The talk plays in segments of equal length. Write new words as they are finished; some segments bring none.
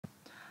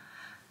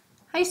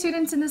Hi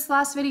students, in this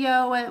last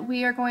video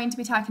we are going to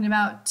be talking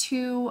about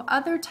two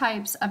other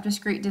types of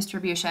discrete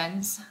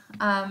distributions.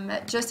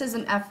 Just as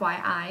an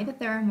FYI that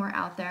there are more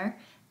out there,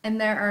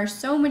 and there are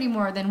so many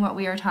more than what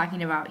we are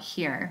talking about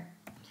here.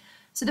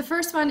 So the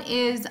first one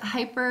is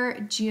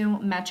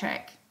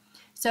hypergeometric.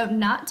 So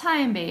not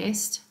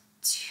time-based,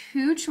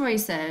 two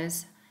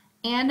choices,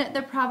 and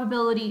the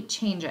probability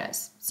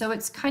changes. So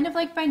it's kind of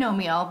like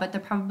binomial, but the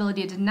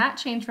probability did not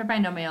change for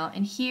binomial,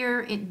 and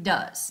here it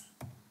does.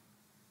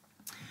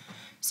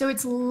 So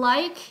it's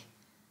like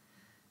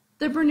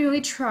the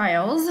Bernoulli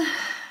trials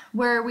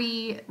where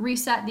we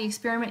reset the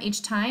experiment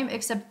each time,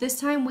 except this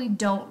time we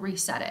don't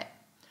reset it.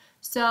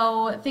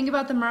 So think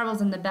about the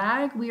marbles in the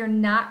bag. We are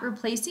not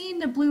replacing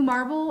the blue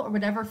marble or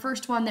whatever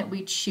first one that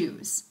we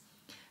choose.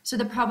 So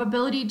the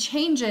probability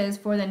changes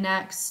for the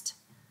next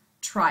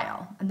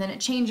trial, and then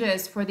it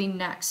changes for the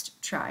next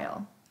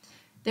trial.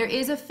 There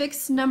is a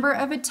fixed number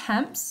of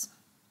attempts.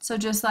 So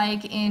just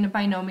like in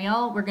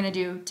binomial, we're going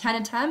to do 10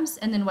 attempts,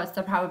 and then what's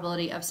the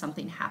probability of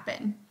something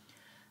happen.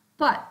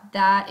 But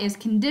that is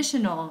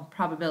conditional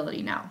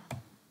probability now.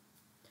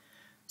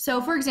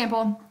 So for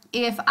example,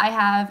 if I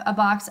have a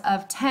box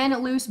of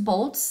 10 loose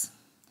bolts,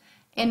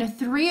 and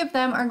 3 of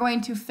them are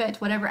going to fit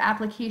whatever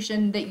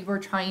application that you were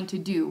trying to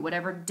do,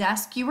 whatever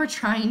desk you were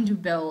trying to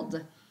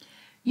build,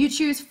 you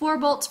choose 4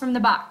 bolts from the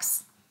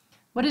box.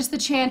 What is the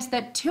chance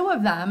that 2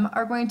 of them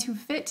are going to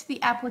fit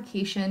the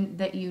application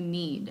that you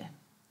need?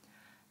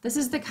 This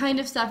is the kind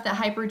of stuff that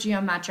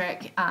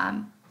hypergeometric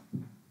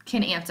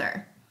can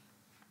answer.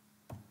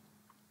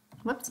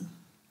 Whoops.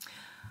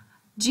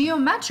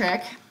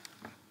 Geometric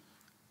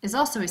is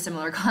also a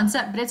similar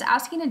concept, but it's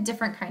asking a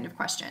different kind of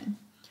question.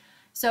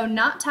 So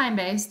not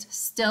time-based,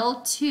 still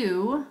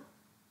 2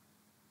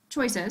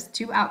 choices,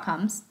 2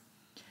 outcomes.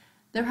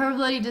 The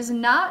probability does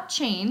not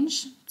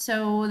change,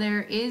 so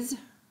there is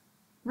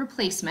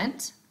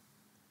replacement.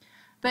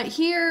 But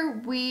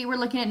here we were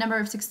looking at number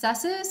of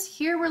successes.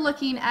 Here we're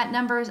looking at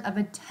numbers of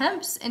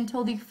attempts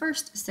until the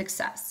first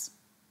success.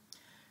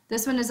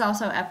 This one is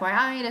also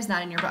FYI, it is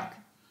not in your book.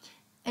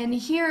 And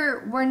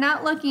here we're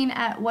not looking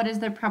at what is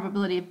the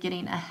probability of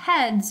getting a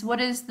heads,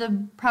 what is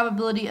the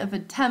probability of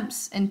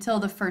attempts until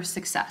the first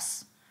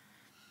success.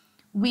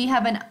 We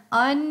have an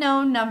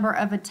unknown number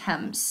of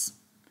attempts.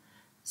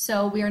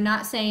 So we are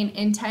not saying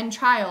in 10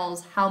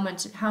 trials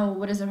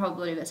what is the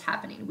probability of this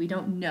happening. We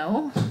don't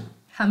know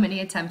how many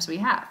attempts we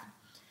have.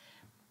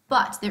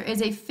 But there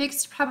is a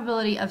fixed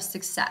probability of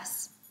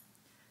success.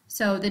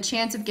 So the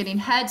chance of getting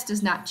heads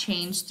does not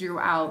change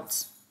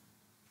throughout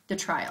the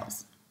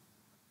trials.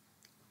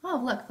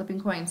 Oh, look,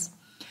 flipping coins.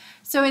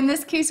 So in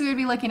this case, we would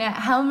be looking at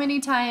how many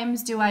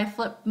times do I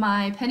flip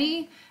my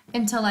penny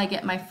until I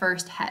get my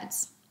first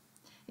heads.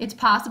 It's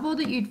possible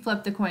that you'd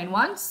flip the coin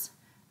once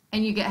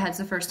and you get heads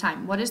the first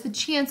time. What is the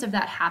chance of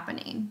that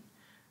happening?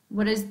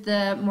 What is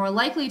the more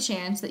likely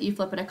chance that you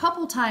flip it a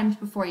couple times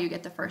before you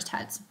get the first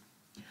heads?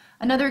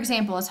 Another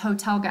example is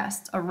hotel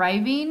guests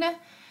arriving,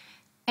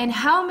 and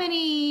how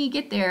many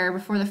get there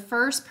before the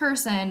first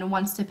person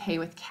wants to pay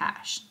with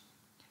cash.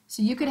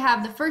 So you could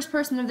have the first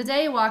person of the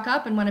day walk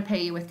up and want to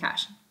pay you with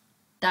cash.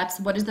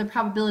 What is the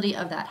probability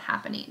of that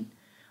happening?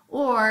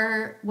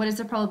 Or what is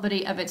the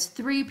probability of it's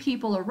 3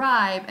 people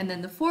arrive and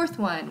then the 4th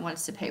one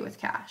wants to pay with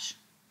cash?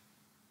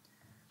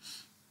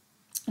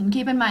 And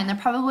keep in mind, the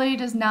probability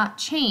does not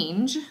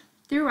change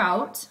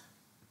throughout.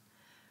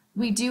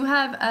 We do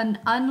have an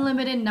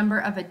unlimited number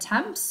of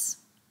attempts.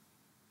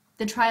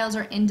 The trials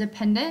are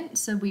independent,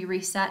 so we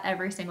reset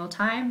every single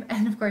time.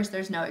 And of course,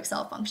 there's no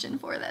Excel function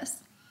for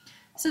this.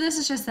 So this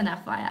is just an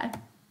FYI.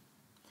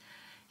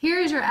 Here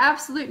is your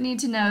absolute need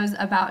to knows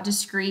about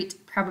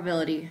discrete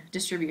probability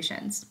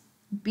distributions.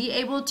 Be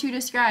able to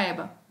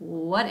describe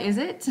what is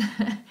it,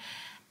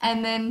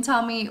 and then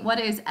tell me what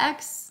is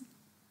X,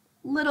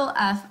 little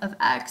f of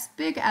x,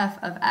 big F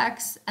of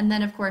x, and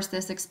then of course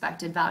this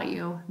expected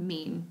value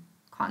mean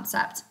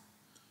concept.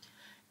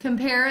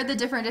 Compare the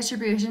different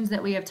distributions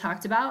that we have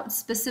talked about,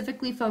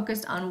 specifically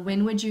focused on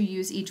when would you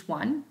use each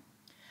one.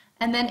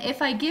 And then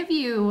if I give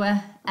you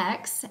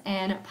x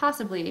and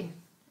possibly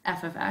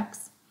f of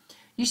x,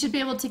 you should be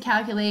able to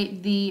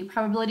calculate the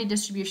probability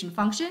distribution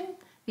function,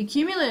 the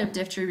cumulative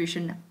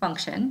distribution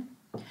function,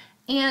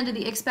 and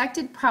the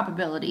expected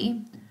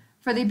probability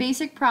for the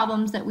basic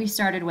problems that we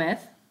started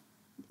with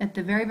at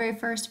the very, very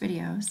first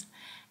videos,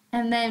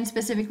 and then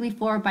specifically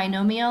for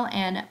binomial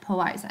and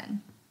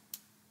Poisson.